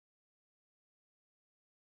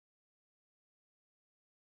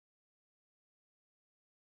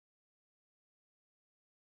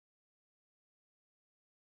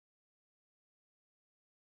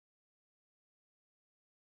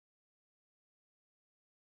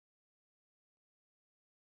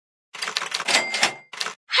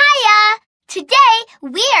Today,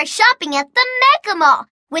 we are shopping at the Mega Mall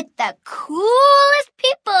with the coolest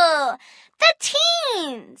people, the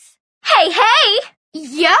teens. Hey!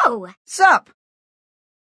 Yo! Sup?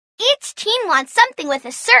 Each teen wants something with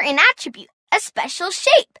a certain attribute, a special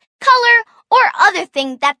shape, color, or other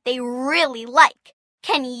thing that they really like.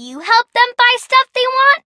 Can you help them buy stuff they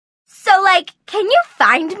want? So, can you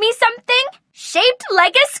find me something shaped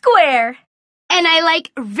like a square? And I,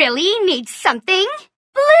 really need something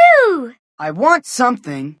blue. I want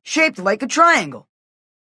something shaped like a triangle.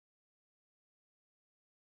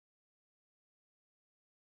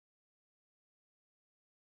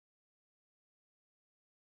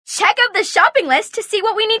 Check out the shopping list to see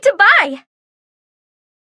what we need to buy.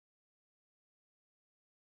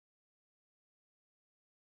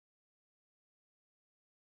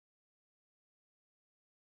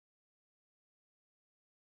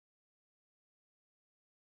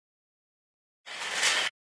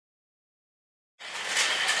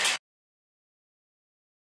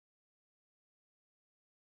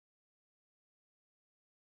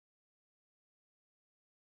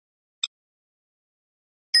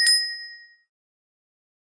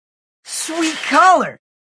 Sweet color!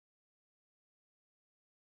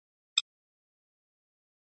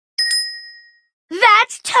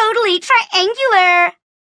 That's totally triangular.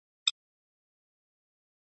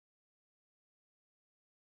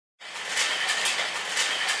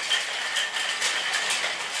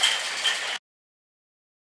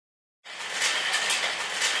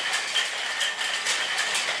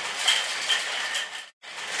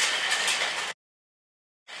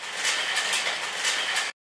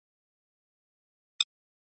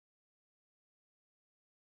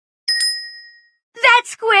 That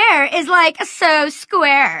square is so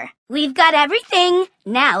square. We've got everything.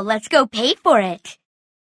 Now let's go pay for it.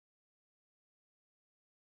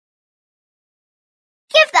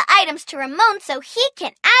 Give the items to Ramon so he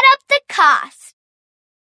can add up the cost.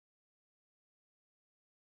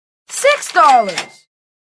 $6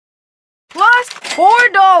 plus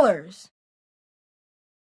 $4.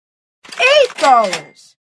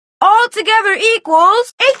 $8. Altogether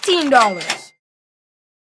equals $18.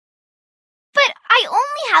 But I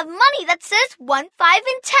only have money that says 1, 5,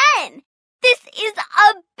 and 10. This is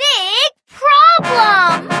a big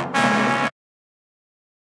problem.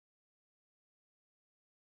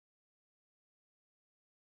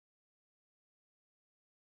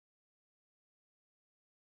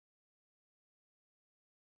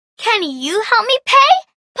 Can you help me pay?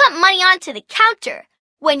 Put money onto the counter.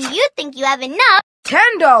 When you think you have enough,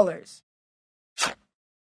 $10.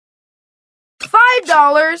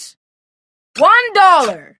 $5.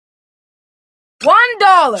 $1.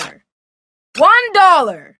 $1.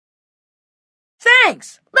 $1.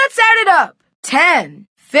 Thanks. Let's add it up. 10,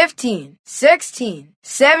 15, 16,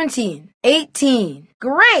 17, 18.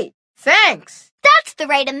 Great. Thanks. that's the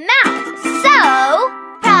right amount. So,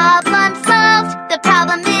 problem solved. The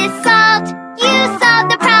problem is solved. You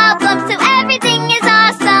solved the problem, so everything is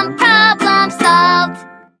awesome. Problem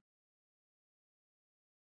solved.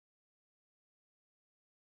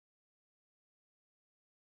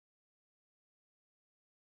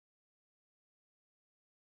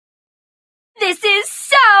 This is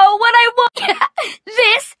so what I want.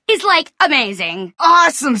 This is amazing.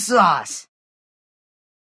 Awesome sauce.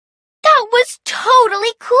 That was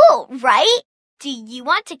totally cool, right? Do you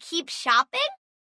want to keep shopping?